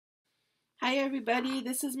Hi everybody,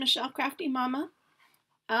 this is Michelle Crafty Mama.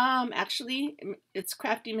 Actually, it's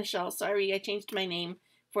Crafty Michelle. Sorry, I changed my name.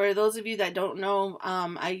 For those of you that don't know,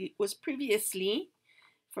 I was previously,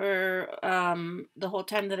 for the whole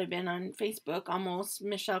time that I've been on Facebook, almost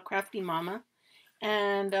Michelle Crafty Mama.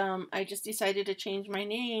 And I just decided to change my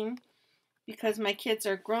name because my kids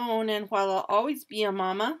are grown, and while I'll always be a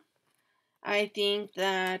mama, I think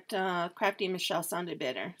that Crafty Michelle sounded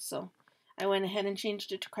better. So I went ahead and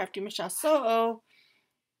changed it to Crafty Michelle. So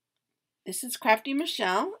this is Crafty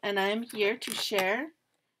Michelle, and I'm here to share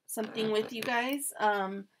something with you guys.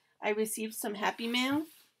 I received some Happy Mail,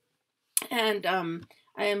 and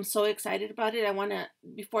I am so excited about it.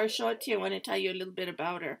 Before I show it to you, I want to tell you a little bit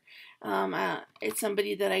about her. It's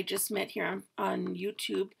somebody that I just met here on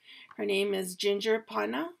YouTube. Her name is Ginger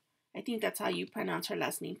Pana. I think that's how you pronounce her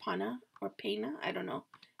last name, Pana or Pana. I don't know.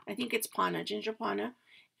 I think it's Pana, Ginger Pana.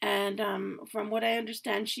 And from what I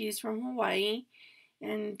understand, she's from Hawaii.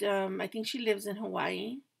 And I think she lives in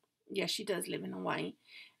Hawaii. Yeah, she does live in Hawaii.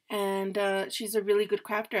 And she's a really good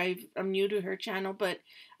crafter. I'm new to her channel, but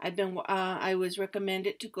I was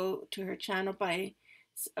recommended to go to her channel by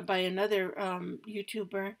another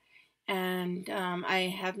YouTuber, and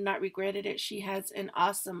I have not regretted it. She has an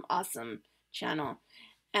awesome channel.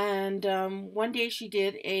 And one day she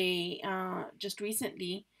did just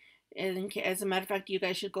recently, and as a matter of fact, you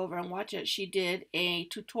guys should go over and watch it. She did a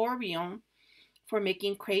tutorial for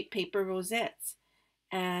making crepe paper rosettes.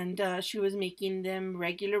 And she was making them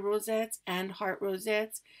regular rosettes and heart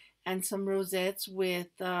rosettes, and some rosettes with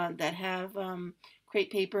that have crepe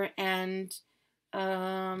paper and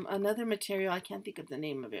another material. I can't think of the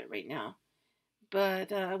name of it right now,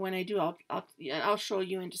 but when I do, I'll show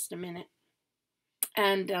you in just a minute.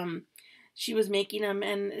 And she was making them,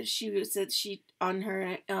 and she said she on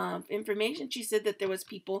her information she said that there was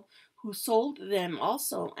people who sold them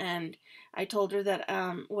also. And I told her that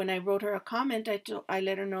when I wrote her a comment, I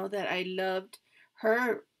let her know that I loved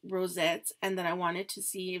her rosettes and that I wanted to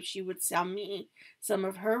see if she would sell me some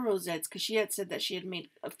of her rosettes, because she had said that she had made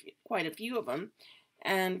quite a few of them.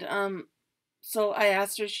 And so I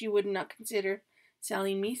asked her if she would not consider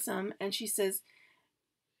selling me some, and she says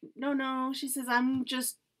no. She says, I'm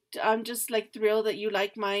just like thrilled that you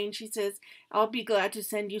like mine. She says, I'll be glad to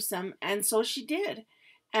send you some. And so she did.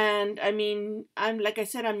 And I mean, like I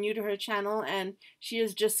said, I'm new to her channel, and she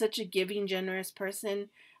is just such a giving, generous person.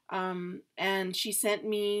 And she sent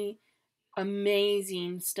me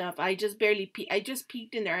amazing stuff. I just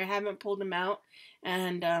peeked in there. I haven't pulled them out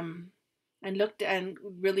and looked and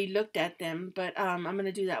really looked at them, but I'm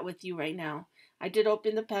gonna do that with you right now. I did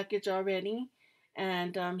open the package already,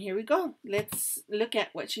 and here we go. Let's look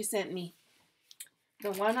at what she sent me.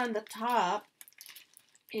 The one on the top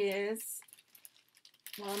is,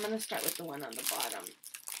 well, I'm gonna start with the one on the bottom.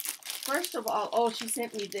 First of all, oh, she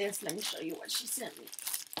sent me this. Let me show you what she sent me.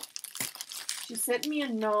 She sent me a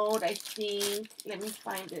note, I think. Let me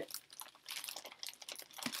find it.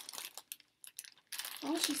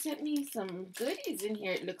 Oh, she sent me some goodies in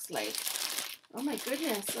here, it looks like. Oh my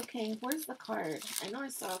goodness. Okay, where's the card? I know I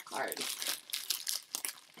saw a card.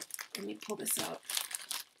 Let me pull this out.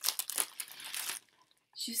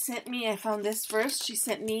 She sent me, I found this first. She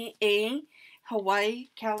sent me a Hawaii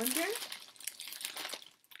calendar.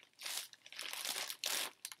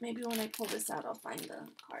 Maybe when I pull this out, I'll find the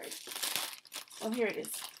card. Oh, here it is.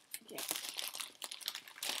 Okay.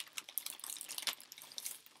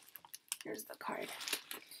 Here's the card.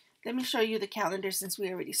 Let me show you the calendar since we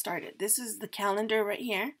already started. This is the calendar right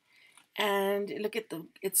here. And look at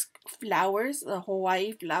it's flowers, the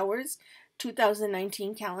Hawaii flowers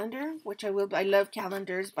 2019 calendar, which I love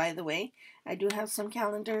calendars, by the way. I do have some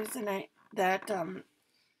calendars and that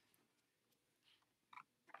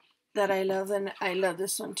I love, and I love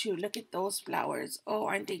this one too. Look at those flowers. Oh,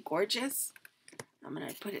 aren't they gorgeous? I'm going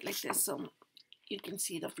to put it like this so you can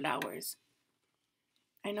see the flowers.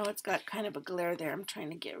 I know it's got kind of a glare there. I'm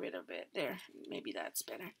trying to get rid of it. There, maybe that's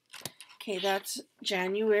better. Okay, that's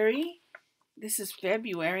January. This is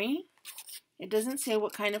February. It doesn't say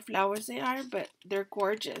what kind of flowers they are, but they're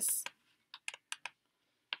gorgeous.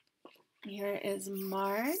 Here is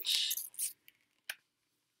March.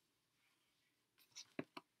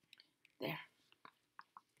 There.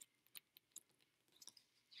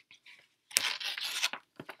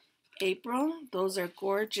 April. Those are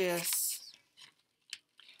gorgeous.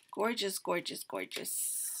 Gorgeous, gorgeous,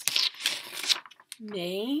 gorgeous.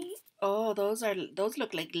 May. Oh, those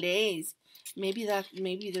look like leis. Maybe they're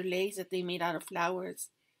leis that they made out of flowers.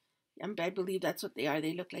 I believe that's what they are.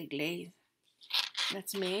 They look like leis.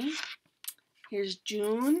 That's May. Here's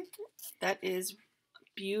June. That is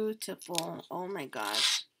beautiful. Oh my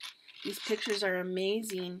gosh. These pictures are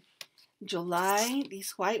amazing. July,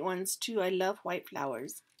 these white ones too. I love white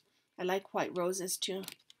flowers. I like white roses too.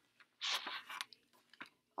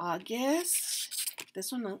 August,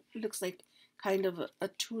 this one looks like kind of a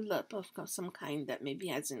tulip of some kind that maybe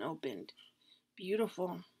hasn't opened.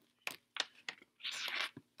 Beautiful.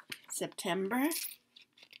 September,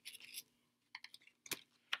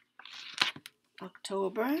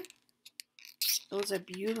 October. Those are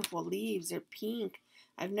beautiful leaves. They're pink.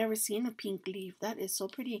 I've never seen a pink leaf. That is so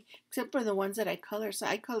pretty, except for the ones that I color. So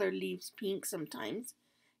I color leaves pink sometimes,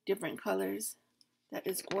 different colors. That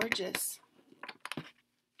is gorgeous.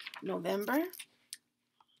 November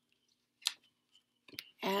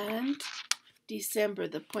and December,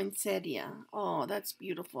 the poinsettia. Oh, that's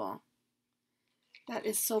beautiful. That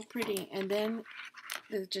is so pretty. And then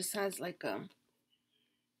it just has like a,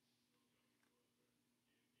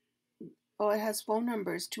 oh, it has phone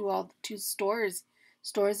numbers to all two stores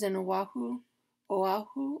in Oahu,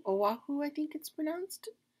 I think it's pronounced.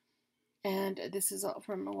 And this is all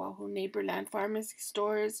from Oahu Neighborland Pharmacy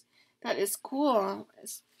Stores. That is cool.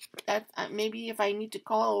 That maybe if I need to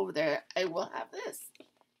call over there, I will have this.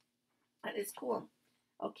 That is cool.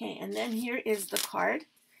 Okay, and then here is the card.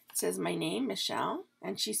 It says my name, Michelle,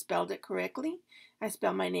 and she spelled it correctly. I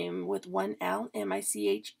spelled my name with one L,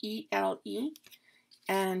 Michele,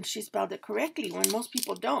 and she spelled it correctly when most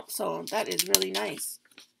people don't, so that is really nice.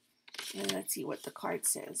 And let's see what the card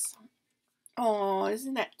says. Oh,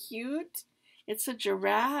 isn't that cute? It's a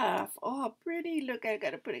giraffe. Oh, pretty. Look, I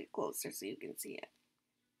gotta put it closer so you can see it.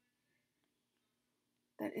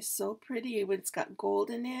 That is so pretty. It's got gold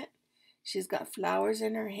in it. She's got flowers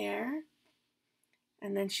in her hair.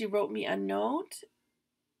 And then she wrote me a note.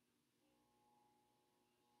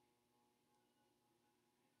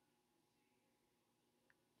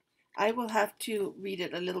 I will have to read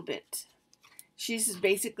it a little bit. She's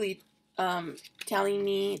basically telling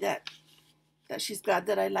me that she's glad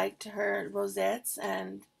that I liked her rosettes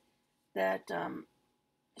and that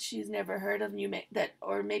she's never heard of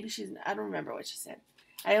or maybe I don't remember what she said.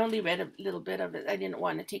 I only read a little bit of it. I didn't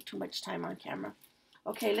want to take too much time on camera.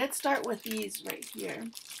 Okay, let's start with these right here.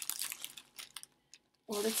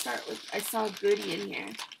 Well, let's start with, I saw a goodie in here.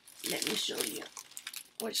 Let me show you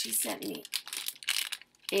what she sent me.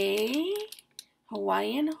 A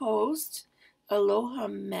Hawaiian Host Aloha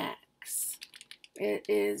Max. It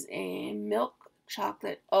is a milk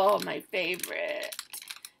chocolate. Oh, my favorite.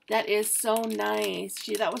 That is so nice.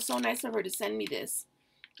 That was so nice of her to send me this.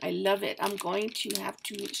 I love it. I'm going to have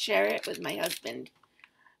to share it with my husband.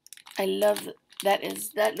 I love it.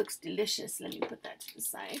 That looks delicious. Let me put that to the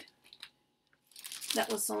side.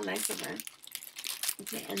 That was so nice of her.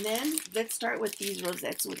 Okay, and then let's start with these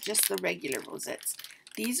rosettes, with just the regular rosettes.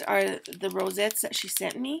 These are the rosettes that she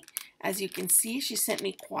sent me. As you can see, she sent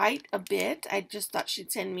me quite a bit. I just thought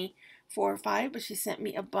she'd send me 4 or 5, but she sent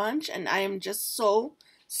me a bunch, and I am just so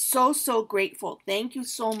grateful. Thank you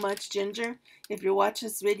so much, Ginger. If you're watching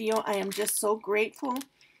this video, I am just so grateful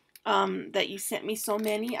that you sent me so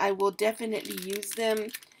many. I will definitely use them.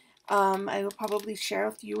 I will probably share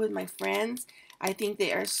a few with my friends. I think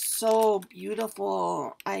they are so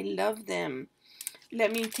beautiful. I love them.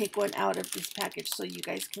 Let me take one out of this package so you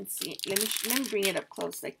guys can see. Let me bring it up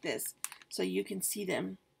close like this so you can see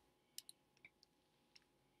them.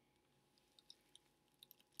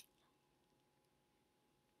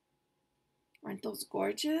 Aren't those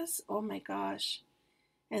gorgeous? Oh my gosh.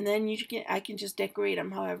 And then I can just decorate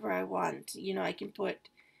them however I want. You know, I can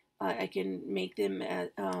make them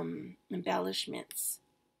embellishments,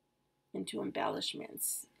 into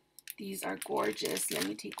embellishments. These are gorgeous. Let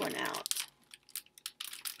me take one out.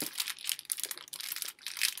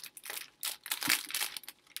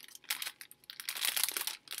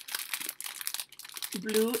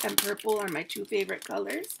 Blue and purple are my 2 favorite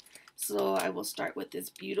colors. So I will start with this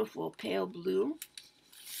beautiful pale blue.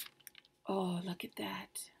 Oh, look at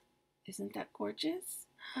that. Isn't that gorgeous?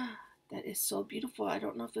 That is so beautiful. I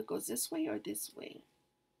don't know if it goes this way or this way.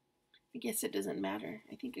 I guess it doesn't matter.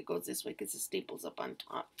 I think it goes this way because it staples up on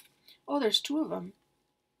top. Oh, there's 2 of them.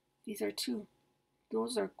 These are 2.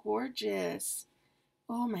 Those are gorgeous.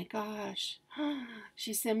 Oh my gosh.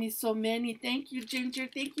 She sent me so many. Thank you, Ginger.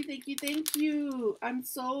 Thank you, thank you, thank you. I'm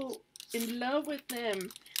so in love with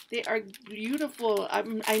them. They are beautiful.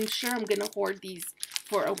 I'm sure I'm going to hoard these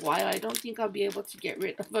for a while. I don't think I'll be able to get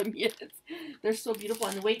rid of them yet. They're so beautiful.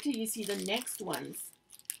 And wait till you see the next ones.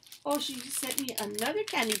 Oh, she just sent me another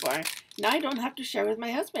candy bar. Now I don't have to share with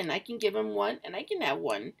my husband. I can give him one and I can have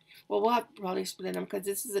one. Well, we'll have to probably split them because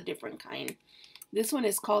this is a different kind. This one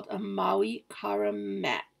is called a Maui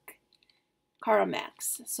Caramax.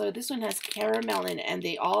 So this one has caramel in it, and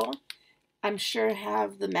they all I'm sure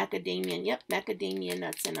have the macadamia. Yep, macadamia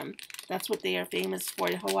nuts in them. That's what they are famous for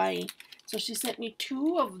in Hawaii. So she sent me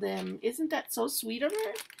 2 of them. Isn't that so sweet of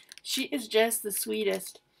her? She is just the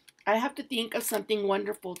sweetest. I have to think of something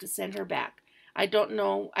wonderful to send her back. I don't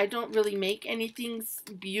know. I don't really make anything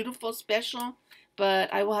beautiful, special,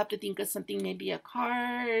 but I will have to think of something, maybe a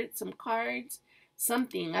card, some cards,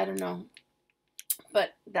 something. I don't know.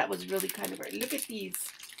 But that was really kind of her. Look at these.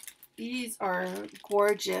 These are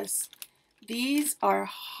gorgeous. These are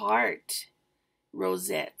heart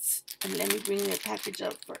rosettes. And let me bring the package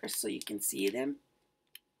up first so you can see them.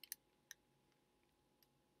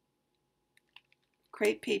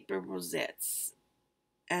 Crepe paper rosettes.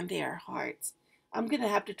 And they are hearts. I'm going to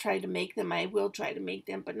have to try to make them. I will try to make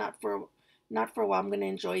them, but not for a while. I'm going to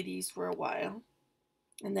enjoy these for a while.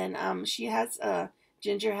 And then she has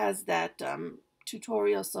Ginger has that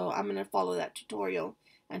tutorial, so I'm going to follow that tutorial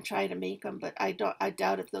and try to make them, but I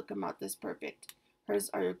doubt if they'll come out this perfect. Hers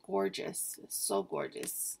are gorgeous, so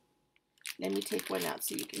gorgeous. Let me take one out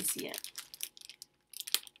so you can see it.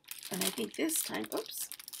 And I think this time, oops,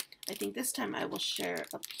 I think this time I will share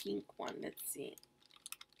a pink one. Let's see.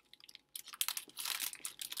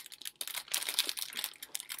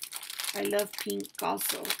 I love pink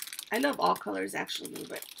also. I love all colors actually,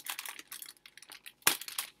 but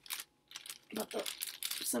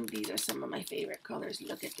some of these are some of my favorite colors.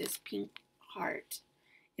 Look at this pink heart.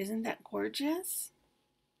 Isn't that gorgeous?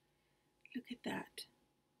 Look at that.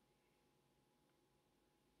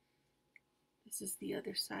 This is the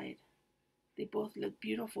other side. They both look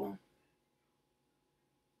beautiful.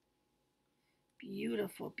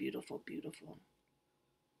 Beautiful, beautiful, beautiful.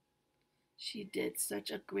 She did such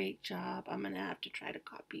a great job. I'm going to have to try to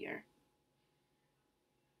copy her.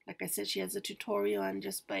 Like I said, she has a tutorial, and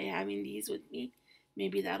just by having these with me,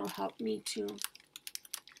 maybe that'll help me to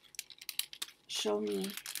show me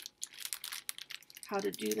how to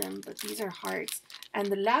do them. But these are hearts. And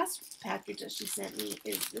the last package that she sent me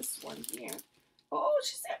is this one here. Oh,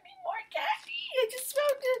 she sent me more candy. I just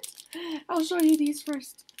found it. I'll show you these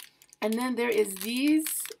first. And then there is these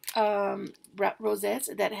rosettes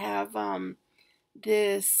that have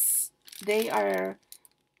this. They are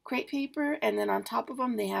crepe paper, and then on top of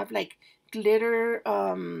them they have like glitter.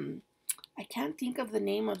 I can't think of the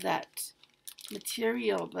name of that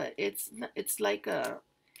material, but it's like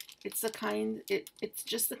it's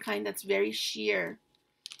just the kind that's very sheer.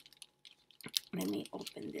 Let me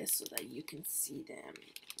open this so that you can see them.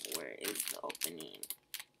 Where is the opening?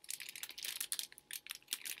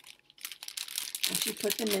 And she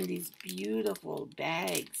put them in these beautiful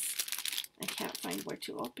bags. I can't find where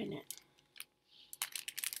to open it.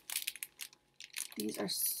 These are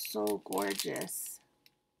so gorgeous.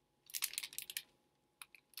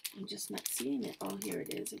 I'm just not seeing it. Oh, here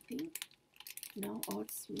it is, I think. No, oh,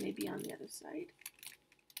 it's maybe on the other side.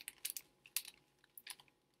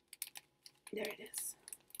 There it is.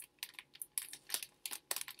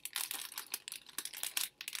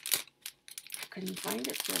 I couldn't find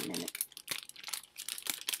it for a minute.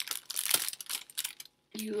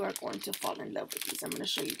 You are going to fall in love with these. I'm going to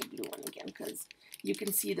show you the blue one again because you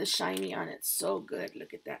can see the shiny on it. So good.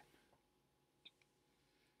 Look at that.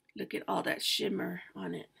 Look at all that shimmer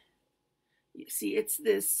on it. You see, it's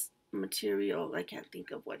this material. I can't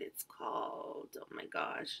think of what it's called. Oh my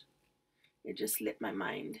gosh. It just slipped my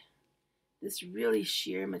mind. This really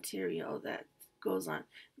sheer material that goes on.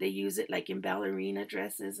 They use it like in ballerina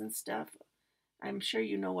dresses and stuff. I'm sure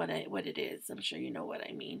you know what it is. I'm sure you know what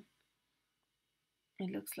I mean. It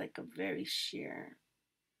looks like a very sheer.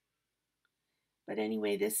 But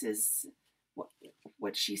anyway, this is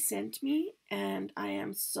what she sent me, and I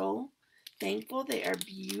am so thankful. They are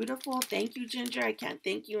beautiful. Thank you, Ginger. I can't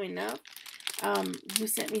thank you enough. You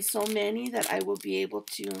sent me so many that I will be able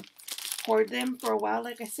to hoard them for a while,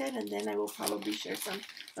 like I said, and then I will probably share some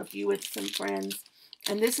of you with some friends.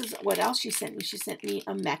 And this is what else she sent me. She sent me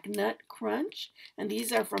a McNut Crunch, and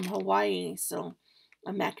these are from Hawaii, so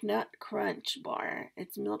a McNut Crunch bar.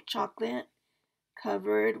 It's milk chocolate,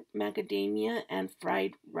 covered macadamia, and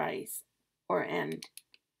fried rice, and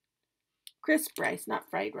crisp rice, not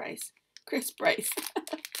fried rice, crisp rice.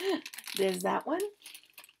 There's that one.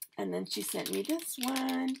 And then she sent me this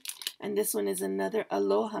one. And this one is another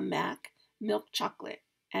Aloha Mac milk chocolate.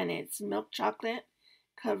 And it's milk chocolate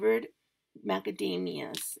covered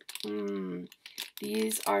macadamias.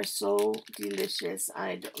 These are so delicious.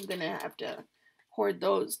 I'm going to have to hoard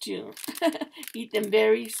those too. Eat them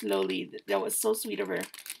very slowly. That was so sweet of her.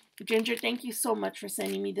 Ginger, thank you so much for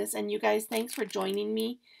sending me this. And you guys, thanks for joining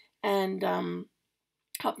me and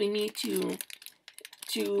helping me to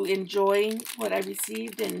enjoy what I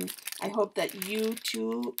received. And I hope that you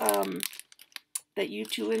too that you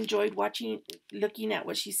too enjoyed looking at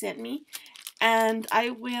what she sent me. And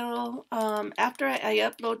I will, after I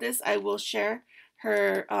upload this, I will share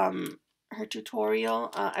her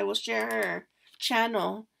tutorial. I will share her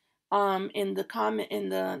channel in the comment, in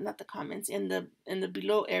the, not the comments, in the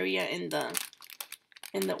below area, in the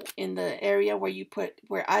area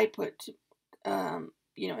where I put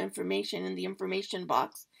information in the information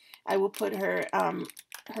box. I will put her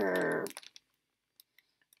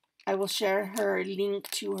I will share her link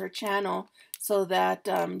to her channel so that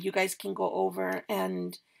you guys can go over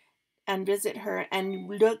and visit her and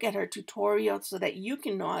look at her tutorial so that you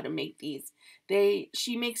can know how to make these.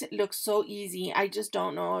 She makes it look so easy. I just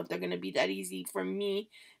don't know if they're going to be that easy for me,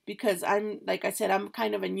 because like I said, I'm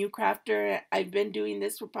kind of a new crafter. I've been doing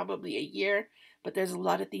this for probably a year, but there's a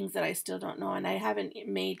lot of things that I still don't know, and I haven't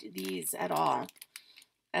made these at all.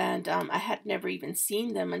 And I had never even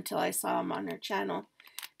seen them until I saw them on her channel,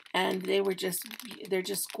 and they're just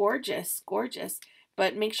gorgeous, gorgeous.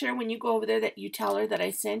 But make sure when you go over there that you tell her that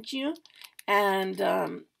I sent you,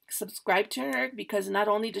 and subscribe to her, because not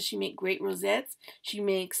only does she make great rosettes, she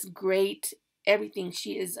makes great everything.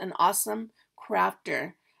 She is an awesome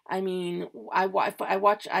crafter. I mean, I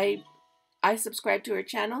subscribe to her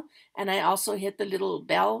channel, and I also hit the little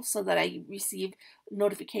bell so that I receive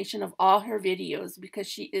notification of all her videos, because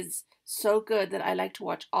she is so good that I like to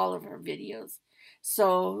watch all of her videos.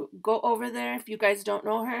 So go over there if you guys don't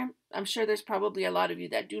know her. I'm sure there's probably a lot of you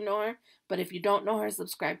that do know her, but if you don't know her,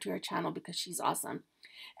 subscribe to her channel because she's awesome.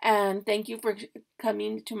 And thank you for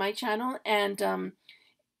coming to my channel, and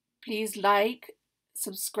please like,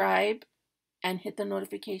 subscribe, and hit the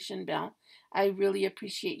notification bell. I really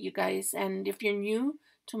appreciate you guys. And if you're new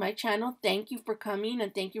to my channel, thank you for coming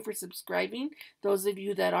and thank you for subscribing. Those of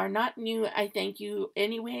you that are not new, I thank you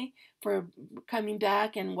anyway for coming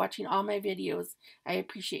back and watching all my videos. I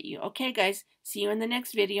appreciate you. Okay, guys, see you in the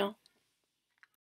next video.